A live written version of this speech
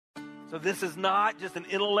So this is not just an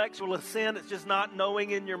intellectual ascent. It's just not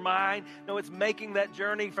knowing in your mind. No, it's making that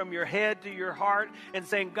journey from your head to your heart and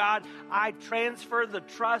saying, God, I transfer the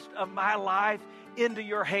trust of my life into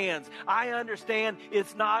your hands. I understand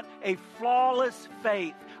it's not a flawless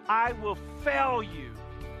faith. I will fail you.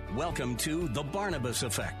 Welcome to The Barnabas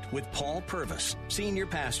Effect with Paul Purvis, Senior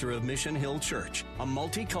Pastor of Mission Hill Church, a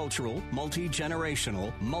multicultural,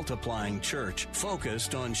 multi-generational, multiplying church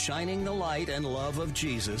focused on shining the light and love of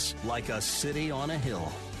Jesus like a city on a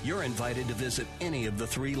hill. You're invited to visit any of the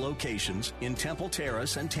 3 locations in Temple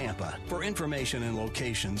Terrace and Tampa. For information and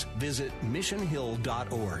locations, visit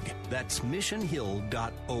missionhill.org. That's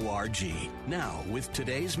missionhill.org. Now, with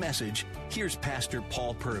today's message, here's Pastor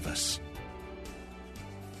Paul Purvis.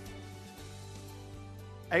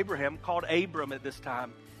 Abraham, called Abram at this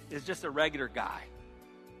time, is just a regular guy.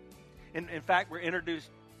 In fact, we're introduced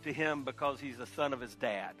to him because he's the son of his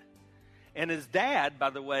dad. And his dad, by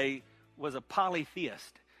the way, was a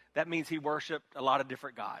polytheist. That means he worshiped a lot of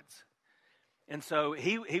different gods. And so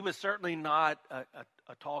he was certainly not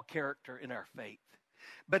a tall character in our faith.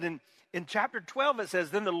 But in chapter 12, it says,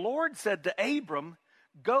 Then the Lord said to Abram,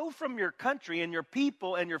 Go from your country and your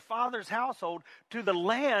people and your father's household to the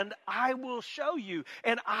land I will show you,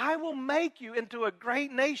 and I will make you into a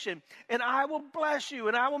great nation, and I will bless you,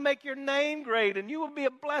 and I will make your name great, and you will be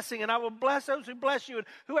a blessing, and I will bless those who bless you, and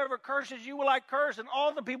whoever curses you will I curse, and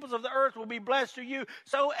all the peoples of the earth will be blessed through you.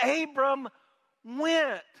 So Abram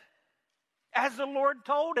went as the Lord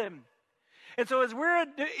told him. And so as we're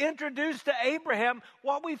introduced to Abraham,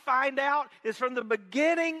 what we find out is from the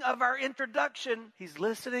beginning of our introduction, he's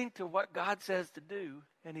listening to what God says to do,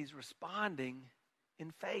 and he's responding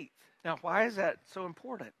in faith. Now, why is that so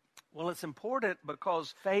important? Well, it's important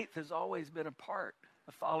because faith has always been a part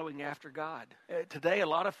of following after God. Today, a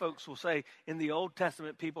lot of folks will say in the Old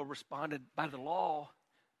Testament, people responded by the law,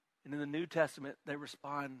 and in the New Testament, they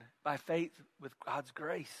respond by faith with God's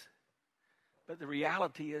grace. But the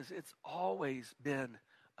reality is it's always been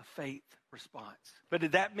a faith response. But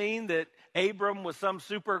did that mean that Abram was some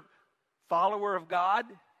super follower of God?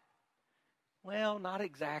 Well, not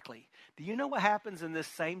exactly. Do you know what happens in this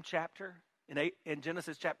same chapter, in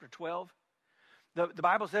Genesis chapter 12? The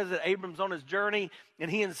Bible says that Abram's on his journey, and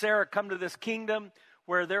he and Sarah come to this kingdom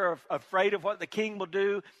where they're afraid of what the king will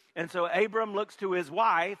do. And so Abram looks to his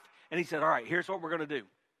wife, and he said, all right, here's what we're going to do.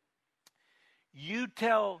 You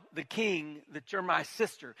tell the king that you're my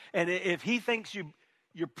sister. And if he thinks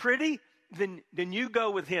you're pretty, then you go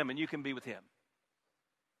with him and you can be with him.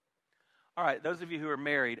 All right, those of you who are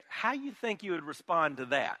married, how you think you would respond to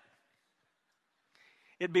that?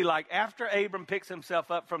 It'd be like after Abram picks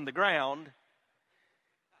himself up from the ground.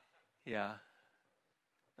 Yeah.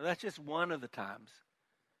 Now, that's just one of the times.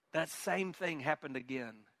 That same thing happened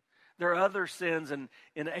again. There are other sins in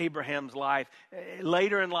Abraham's life.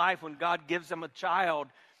 Later in life, when God gives him a child,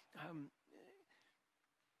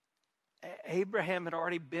 Abraham had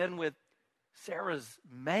already been with Sarah's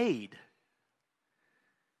maid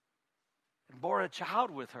and bore a child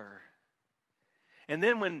with her. And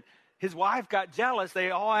then when his wife got jealous, they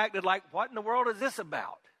all acted like, what in the world is this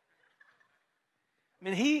about? I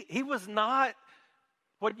mean, he was not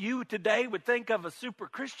what you today would think of a super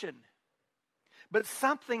Christian. But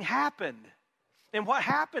something happened. And what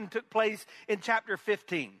happened took place in chapter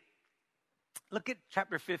 15. Look at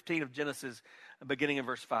chapter 15 of Genesis, beginning in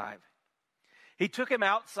verse 5. He took him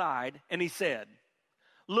outside and he said,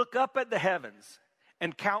 Look up at the heavens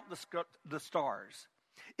and count the stars,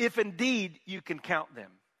 if indeed you can count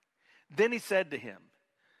them. Then he said to him,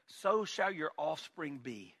 So shall your offspring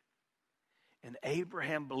be. And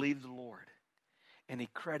Abraham believed the Lord, and he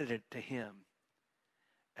credited it to him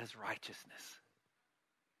as righteousness.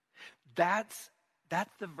 That's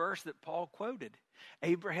the verse that Paul quoted.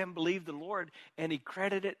 Abraham believed the Lord, and he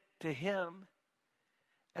credited it to him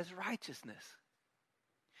as righteousness.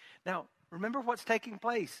 Now, remember what's taking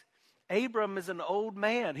place. Abram is an old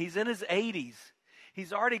man. He's in his 80s.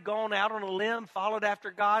 He's already gone out on a limb, followed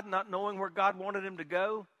after God, not knowing where God wanted him to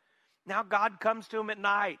go. Now God comes to him at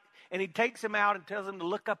night, and he takes him out and tells him to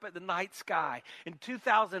look up at the night sky. In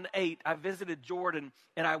 2008, I visited Jordan,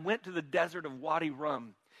 and I went to the desert of Wadi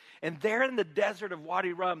Rum. And there in the desert of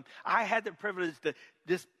Wadi Rum, I had the privilege to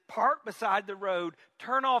just park beside the road,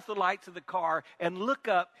 turn off the lights of the car, and look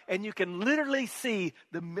up, and you can literally see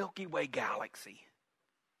the Milky Way galaxy.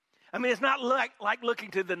 I mean, it's not like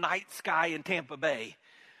looking to the night sky in Tampa Bay,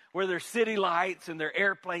 where there's city lights and there are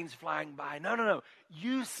airplanes flying by. No.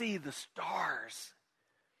 You see the stars,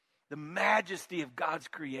 the majesty of God's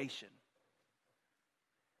creation.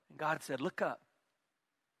 And God said, Look up,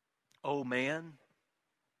 O man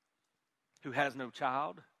who has no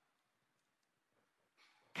child,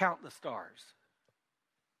 count the stars.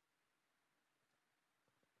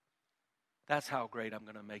 That's how great I'm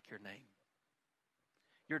going to make your name.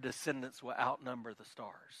 Your descendants will outnumber the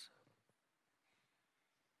stars.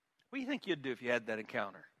 What do you think you'd do if you had that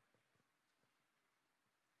encounter?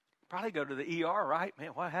 Probably go to the ER, right?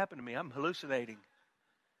 Man, what happened to me? I'm hallucinating.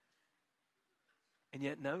 And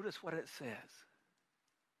yet notice what it says.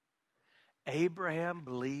 Abraham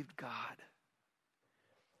believed God,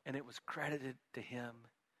 and it was credited to him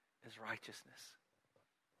as righteousness.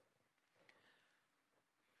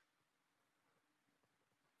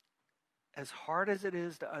 As hard as it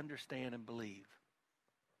is to understand and believe,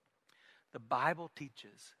 the Bible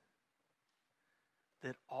teaches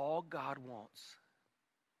that all God wants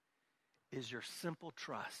is your simple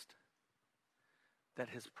trust that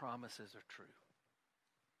his promises are true.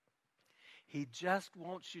 He just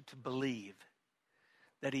wants you to believe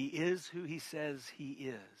that he is who he says he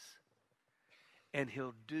is, and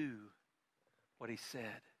he'll do what he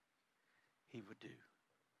said he would do.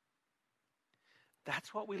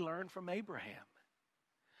 That's what we learn from Abraham.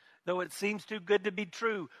 Though it seems too good to be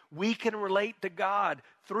true, we can relate to God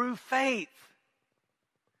through faith.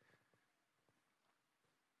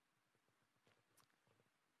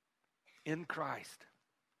 In Christ,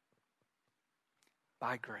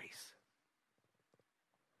 by grace.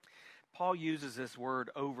 Paul uses this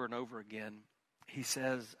word over and over again. He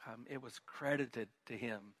says it was credited to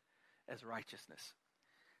him as righteousness.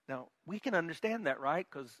 Now, we can understand that, right?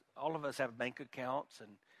 Because all of us have bank accounts, and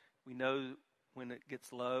we know when it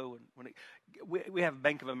gets low. And we have a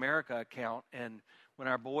Bank of America account, and when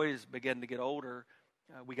our boys began to get older,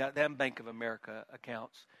 we got them Bank of America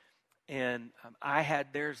accounts. And I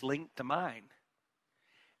had theirs linked to mine.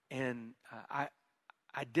 And I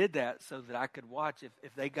did that so that I could watch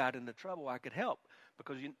if they got into trouble, I could help.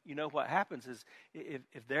 Because you know what happens is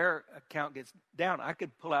if their account gets down, I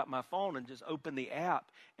could pull out my phone and just open the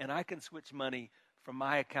app, and I can switch money from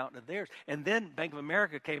my account to theirs. And then Bank of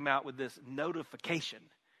America came out with this notification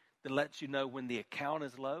that lets you know when the account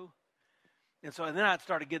is low. And so then I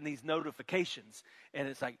started getting these notifications, and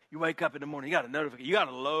it's like you wake up in the morning, you got a notification, you got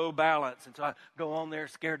a low balance. And so I go on there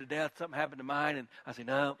scared to death, something happened to mine, and I say,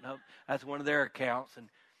 no, that's one of their accounts. And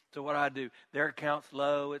so what I do, their account's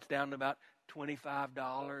low, it's down to about $25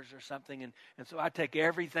 or something. And so I take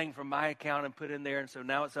everything from my account and put in there, and so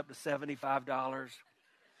now it's up to $75.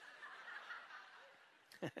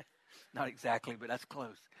 Not exactly, but that's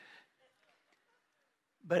close.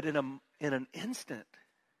 But in an instant,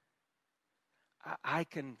 I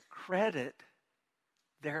can credit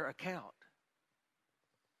their account.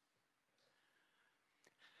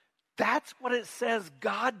 That's what it says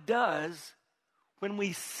God does when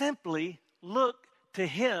we simply look to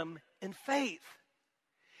him in faith.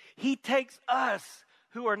 He takes us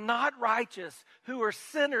who are not righteous, who are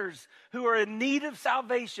sinners, who are in need of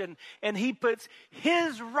salvation, and he puts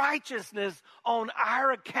his righteousness on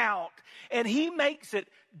our account, and he makes it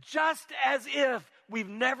just as if we've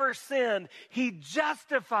never sinned. He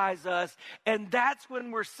justifies us, and that's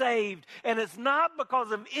when we're saved. And it's not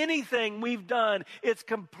because of anything we've done. It's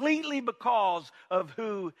completely because of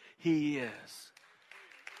who he is.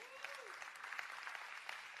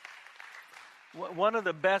 One of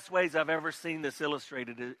the best ways I've ever seen this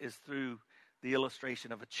illustrated is through the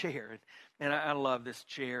illustration of a chair. And I love this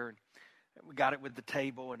chair. We got it with the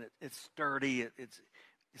table, and it's sturdy.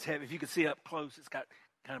 It's heavy. If you can see up close, it's got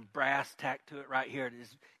kind of brass tack to it right here. It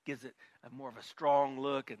just gives it more of a strong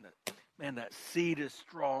look. And that seat is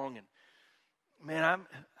strong. And man,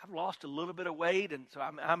 I've lost a little bit of weight, and so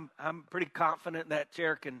I'm pretty confident that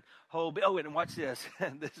chair can hold. Oh, and watch this.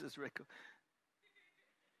 This is really cool.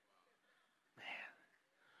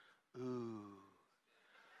 Ooh.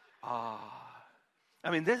 I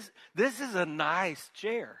mean, this is a nice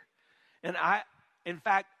chair. And in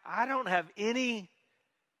fact, I don't have any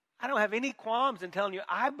qualms in telling you,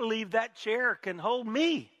 I believe that chair can hold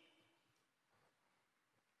me.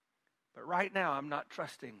 But right now, I'm not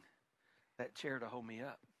trusting that chair to hold me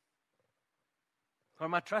up. What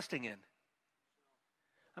am I trusting in?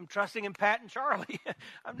 I'm trusting in Pat and Charlie.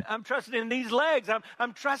 I'm trusting in these legs.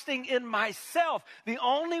 I'm trusting in myself. The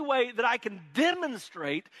only way that I can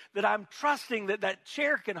demonstrate that I'm trusting that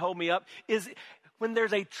chair can hold me up is when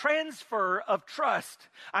there's a transfer of trust.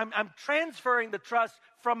 I'm transferring the trust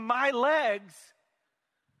from my legs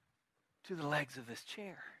to the legs of this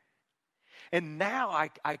chair. And now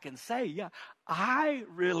I can say, yeah, I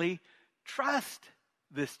really trust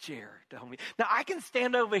this chair to hold me. Now, I can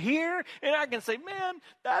stand over here and I can say, man,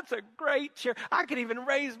 that's a great chair. I could even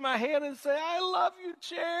raise my hand and say, I love you,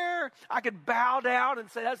 chair. I could bow down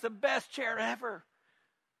and say, that's the best chair ever.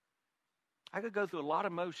 I could go through a lot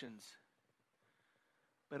of motions,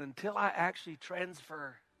 but until I actually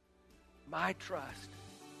transfer my trust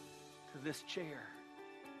to this chair,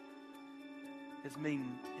 it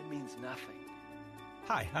means nothing.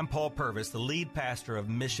 Hi, I'm Paul Purvis, the lead pastor of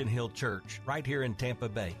Mission Hill Church right here in Tampa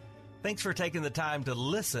Bay. Thanks for taking the time to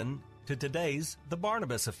listen to today's The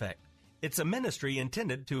Barnabas Effect. It's a ministry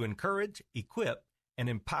intended to encourage, equip, and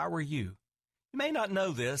empower you. You may not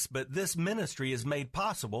know this, but this ministry is made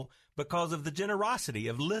possible because of the generosity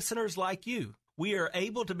of listeners like you. We are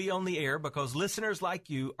able to be on the air because listeners like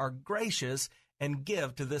you are gracious and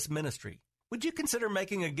give to this ministry. Would you consider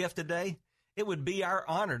making a gift today? It would be our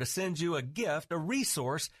honor to send you a gift, a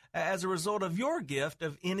resource, as a result of your gift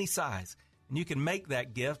of any size. And you can make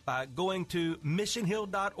that gift by going to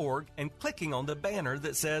missionhill.org and clicking on the banner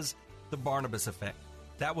that says The Barnabas Effect.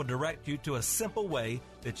 That will direct you to a simple way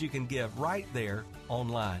that you can give right there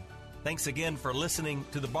online. Thanks again for listening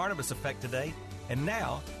to The Barnabas Effect today. And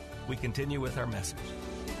now we continue with our message.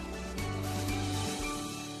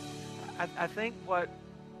 I think what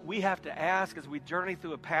we have to ask as we journey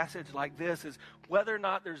through a passage like this is whether or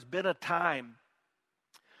not there's been a time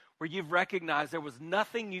where you've recognized there was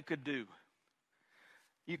nothing you could do.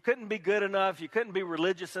 You couldn't be good enough. You couldn't be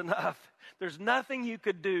religious enough. There's nothing you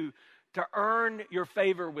could do to earn your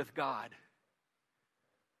favor with God.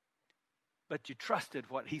 But you trusted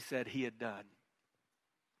what he said he had done.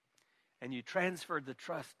 And you transferred the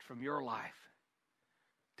trust from your life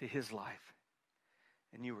to his life.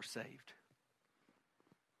 And you were saved.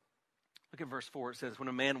 Look at verse 4. It says, when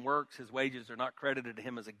a man works, his wages are not credited to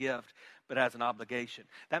him as a gift, but as an obligation.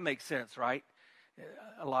 That makes sense, right?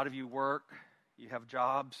 A lot of you work. You have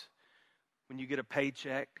jobs. When you get a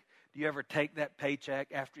paycheck, do you ever take that paycheck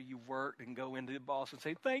after you've worked and go into the boss and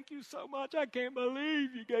say, thank you so much. I can't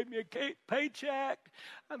believe you gave me a paycheck.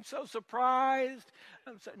 I'm so surprised.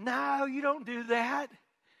 No, you don't do that.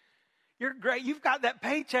 You're great. You've got that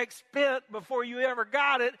paycheck spent before you ever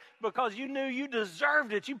got it because you knew you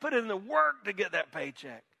deserved it. You put in the work to get that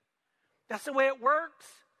paycheck. That's the way it works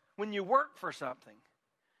when you work for something.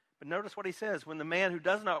 But notice what he says. When the man who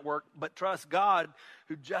does not work but trusts God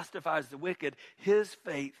who justifies the wicked, his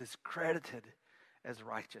faith is credited as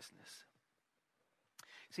righteousness.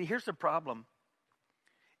 See, here's the problem.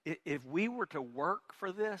 If we were to work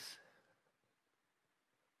for this,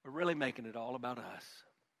 we're really making it all about us.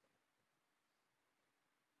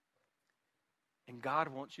 And God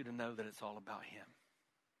wants you to know that it's all about him.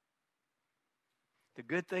 The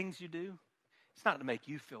good things you do, it's not to make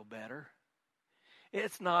you feel better.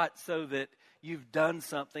 It's not so that you've done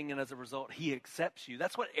something and as a result he accepts you.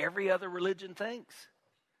 That's what every other religion thinks.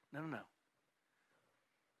 No.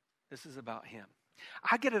 This is about him.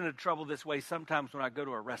 I get into trouble this way sometimes when I go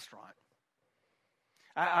to a restaurant.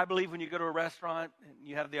 I believe when you go to a restaurant and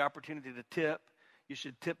you have the opportunity to tip, you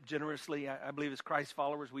should tip generously. I believe as Christ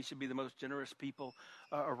followers, we should be the most generous people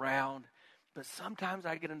around. But sometimes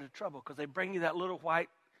I get into trouble because they bring you that little white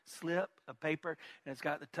slip of paper, and it's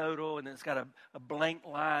got the total, and it's got a blank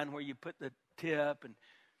line where you put the tip. And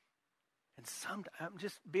sometimes, I'm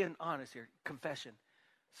just being honest here, confession.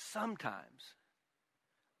 Sometimes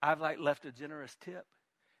I've left a generous tip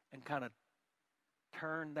and kind of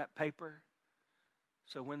turned that paper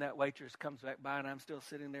so when that waitress comes back by and I'm still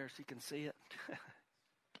sitting there, she can see it.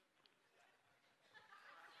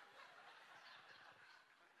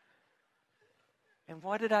 And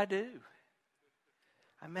what did I do?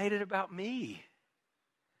 I made it about me,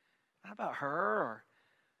 not about her, or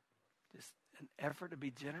just an effort to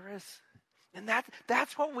be generous. And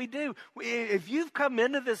that's what we do. If you've come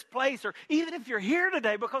into this place, or even if you're here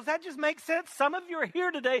today, because that just makes sense. Some of you are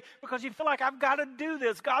here today because you feel like I've got to do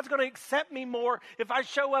this. God's going to accept me more if I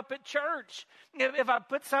show up at church, if I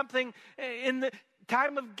put something in the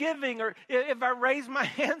time of giving, or if I raise my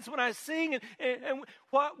hands when I sing. And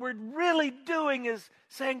what we're really doing is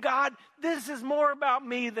saying, God, this is more about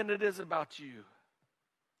me than it is about you.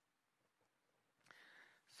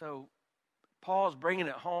 So Paul's bringing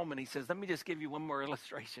it home, and he says, let me just give you one more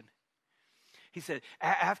illustration. He said,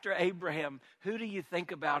 after Abraham, who do you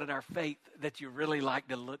think about in our faith that you really like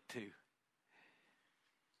to look to?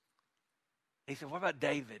 He said, what about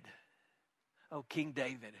David? Oh, King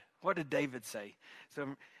David. What did David say? So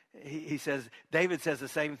he says, David says the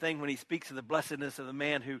same thing when he speaks of the blessedness of the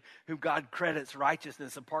man who God credits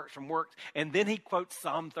righteousness apart from works. And then he quotes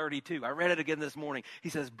Psalm 32. I read it again this morning. He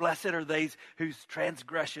says, blessed are those whose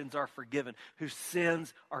transgressions are forgiven, whose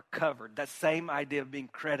sins are covered. That same idea of being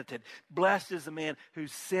credited. Blessed is the man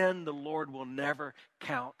whose sin the Lord will never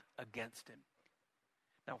count against him.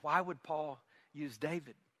 Now, why would Paul use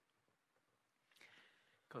David?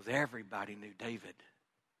 Because everybody knew David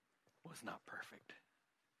was not perfect.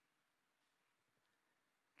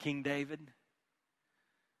 King David,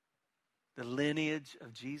 the lineage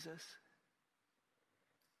of Jesus,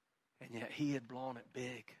 and yet he had blown it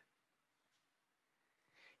big.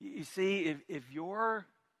 You see, if your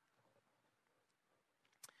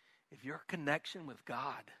connection with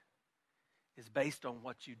God is based on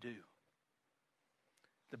what you do,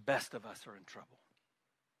 the best of us are in trouble.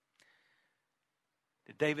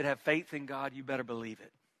 Did David have faith in God? You better believe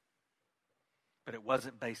it. But it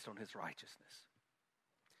wasn't based on his righteousness.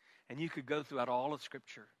 And you could go throughout all of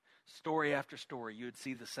Scripture, story after story, you would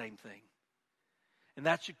see the same thing. And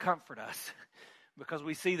that should comfort us because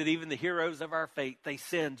we see that even the heroes of our faith, they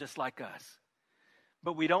sin just like us.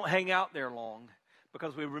 But we don't hang out there long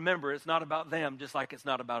because we remember it's not about them just like it's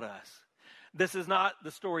not about us. This is not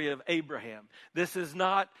the story of Abraham. This is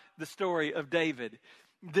not the story of David.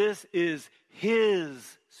 This is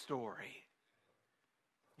his story.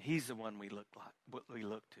 He's the one we look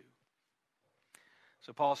to.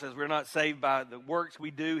 So Paul says we're not saved by the works we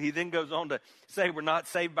do. He then goes on to say we're not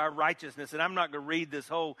saved by righteousness. And I'm not going to read this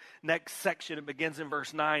whole next section. It begins in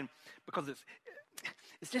verse 9 because it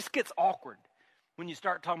just gets awkward when you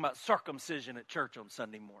start talking about circumcision at church on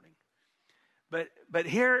Sunday morning. But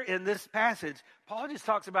here in this passage, Paul just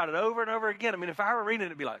talks about it over and over again. I mean, if I were reading it,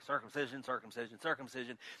 it'd be like circumcision, circumcision,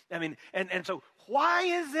 circumcision. I mean, and so why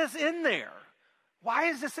is this in there? Why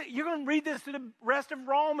is this? You're going to read this through the rest of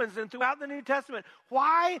Romans and throughout the New Testament.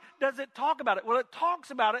 Why does it talk about it? Well, it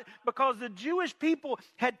talks about it because the Jewish people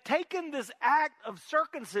had taken this act of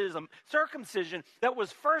circumcision that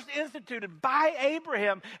was first instituted by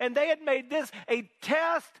Abraham, and they had made this a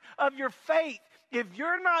test of your faith. If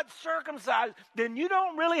you're not circumcised, then you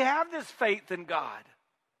don't really have this faith in God.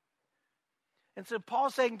 And so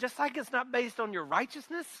Paul's saying, just like it's not based on your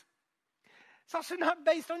righteousness, it's also not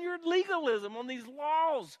based on your legalism, on these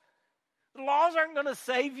laws. The laws aren't going to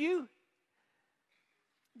save you.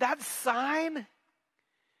 That sign,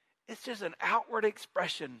 it's just an outward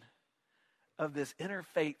expression of this inner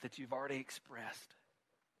faith that you've already expressed.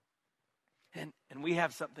 And we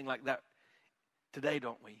have something like that today,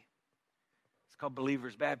 don't we? It's called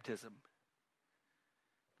believer's baptism.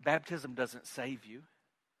 Baptism doesn't save you.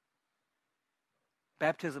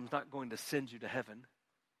 Baptism's not going to send you to heaven.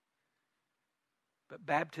 But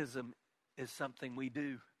baptism is something we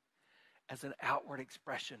do as an outward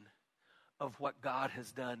expression of what God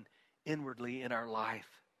has done inwardly in our life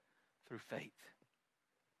through faith.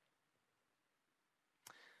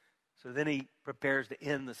 So then he prepares to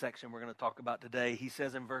end the section we're going to talk about today. He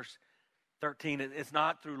says in verse 13, it's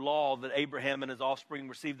not through law that Abraham and his offspring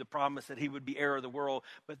received the promise that he would be heir of the world,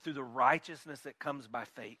 but through the righteousness that comes by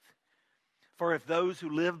faith. For if those who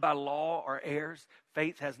live by law are heirs,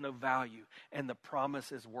 faith has no value, and the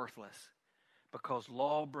promise is worthless, because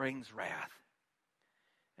law brings wrath.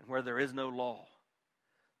 And where there is no law,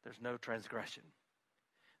 there's no transgression.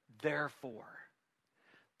 Therefore,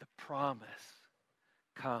 the promise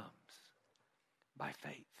comes by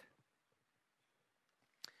faith.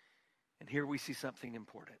 And here we see something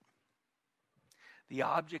important. The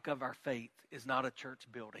object of our faith is not a church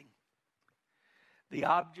building. The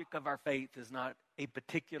object of our faith is not a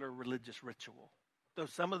particular religious ritual, though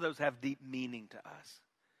some of those have deep meaning to us.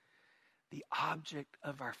 The object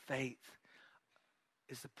of our faith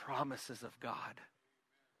is the promises of God.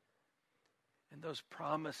 And those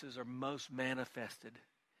promises are most manifested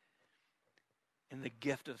in the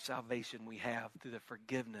gift of salvation we have through the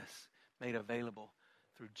forgiveness made available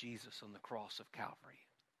through Jesus on the cross of Calvary.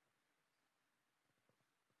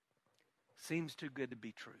 Seems too good to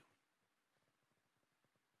be true.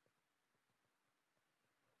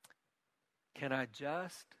 Can I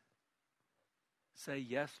just say,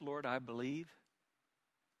 yes, Lord, I believe,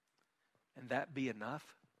 and that be enough?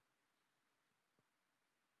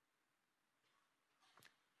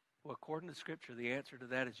 Well, according to Scripture, the answer to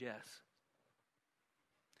that is yes.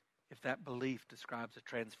 If that belief describes a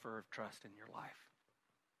transfer of trust in your life.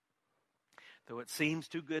 Though it seems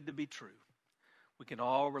too good to be true, we can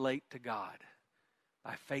all relate to God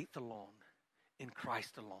by faith alone, in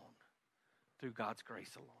Christ alone, through God's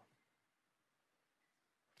grace alone.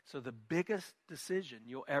 So the biggest decision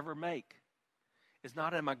you'll ever make is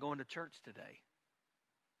not, am I going to church today?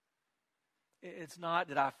 It's not,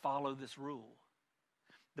 did I follow this rule?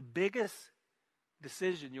 The biggest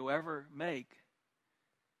decision you'll ever make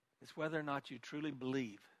is whether or not you truly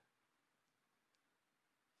believe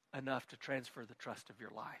enough to transfer the trust of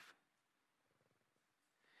your life.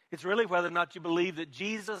 It's really whether or not you believe that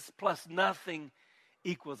Jesus plus nothing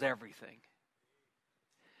equals everything.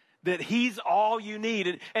 That he's all you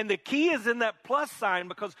need. And the key is in that plus sign,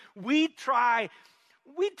 because we try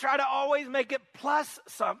we try to always make it plus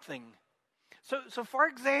something. So for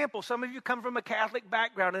example, some of you come from a Catholic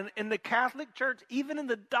background, and in the Catholic Church, even in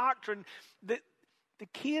the doctrine, the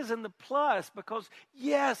key is in the plus, because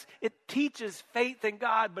yes, it teaches faith in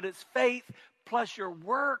God, but it's faith plus your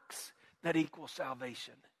works that equals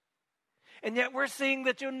salvation. And yet we're seeing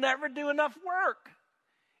that you'll never do enough work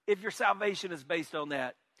if your salvation is based on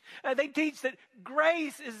that. They teach that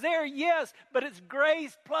grace is there, yes, but it's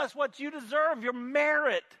grace plus what you deserve, your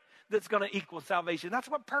merit, that's going to equal salvation. That's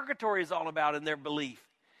what purgatory is all about in their belief.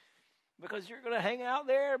 Because you're going to hang out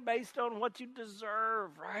there based on what you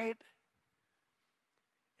deserve, right?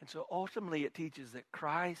 And so ultimately it teaches that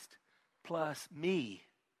Christ plus me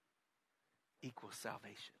equals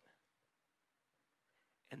salvation.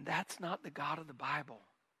 And that's not the God of the Bible.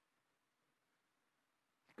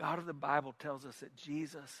 The God of the Bible tells us that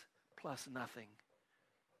Jesus plus nothing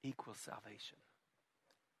equals salvation.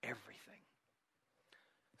 Everything.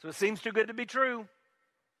 So it seems too good to be true.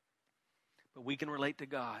 But we can relate to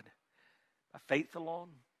God by faith alone,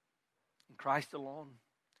 in Christ alone,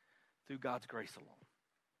 through God's grace alone.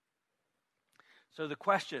 So the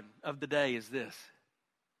question of the day is this: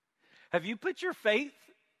 have you put your faith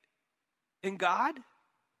in God?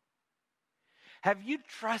 Have you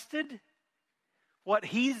trusted what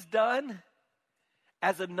He's done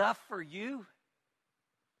as enough for you?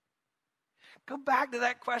 Go back to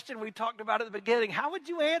that question we talked about at the beginning. How would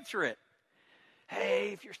you answer it?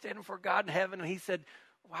 Hey, if you're standing before God in heaven and He said,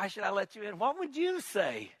 why should I let you in? What would you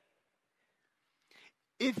say?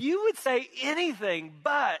 If you would say anything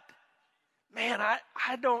but, man,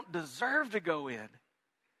 I don't deserve to go in,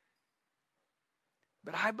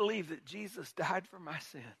 but I believe that Jesus died for my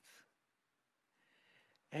sins.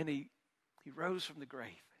 And he rose from the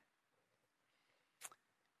grave.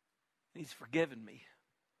 And He's forgiven me.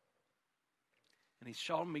 And He's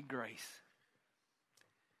shown me grace.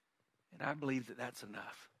 And I believe that that's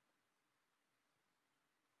enough.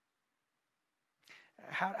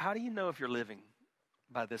 How do you know if you're living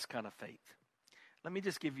by this kind of faith? Let me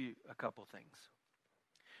just give you a couple things.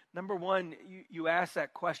 Number one, you ask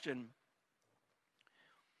that question,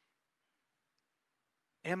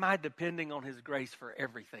 am I depending on His grace for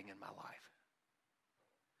everything in my life?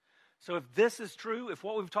 So if this is true, if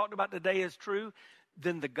what we've talked about today is true,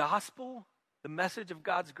 then the gospel, the message of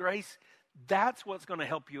God's grace, that's what's going to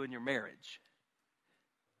help you in your marriage.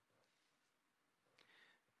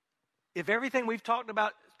 If everything we've talked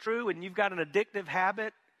about is true and you've got an addictive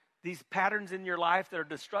habit, these patterns in your life that are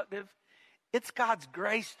destructive, it's God's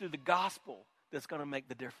grace through the gospel that's going to make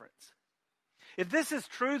the difference. If this is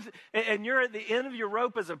truth and you're at the end of your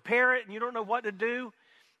rope as a parent and you don't know what to do,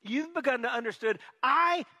 you've begun to understand,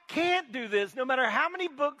 I can't do this no matter how many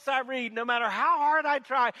books I read, no matter how hard I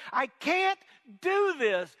try. I can't do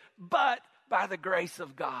this but by the grace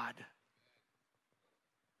of God.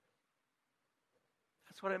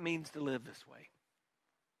 That's what it means to live this way.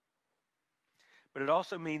 But it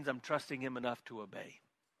also means I'm trusting Him enough to obey.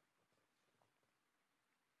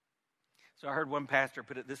 So I heard one pastor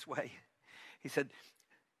put it this way. He said,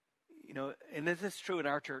 you know, and this is true in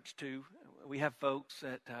our church too. We have folks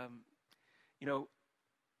that,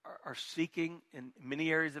 are seeking in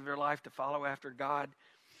many areas of their life to follow after God.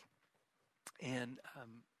 And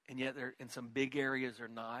yet they're in some big areas or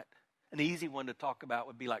not. An easy one to talk about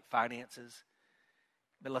would be like finances.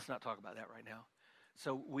 But let's not talk about that right now.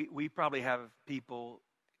 So we probably have people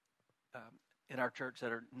in our church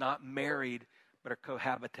that are not married but are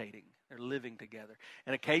cohabitating. They're living together.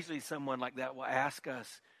 And occasionally someone like that will ask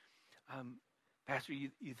us, Pastor, you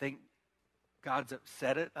think God's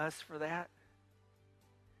upset at us for that?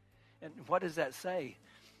 And what does that say?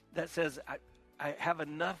 That says I have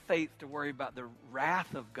enough faith to worry about the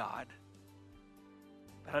wrath of God,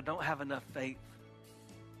 but I don't have enough faith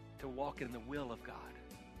to walk in the will of God.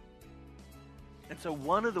 And so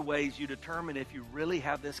one of the ways you determine if you really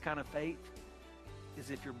have this kind of faith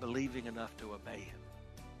is if you're believing enough to obey Him.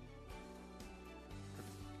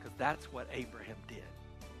 Because that's what Abraham did.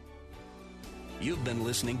 You've been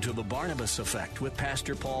listening to The Barnabas Effect with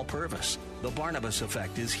Pastor Paul Purvis. The Barnabas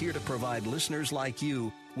Effect is here to provide listeners like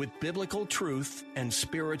you with biblical truth and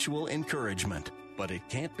spiritual encouragement. But it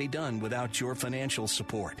can't be done without your financial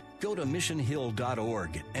support. Go to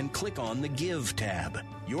missionhill.org and click on the Give tab.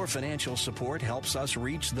 Your financial support helps us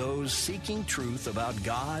reach those seeking truth about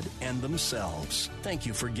God and themselves. Thank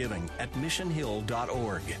you for giving at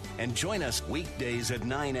missionhill.org. And join us weekdays at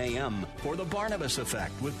 9 a.m. for The Barnabas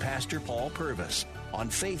Effect with Pastor Paul Purvis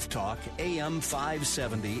on Faith Talk AM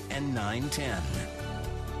 570 and 910.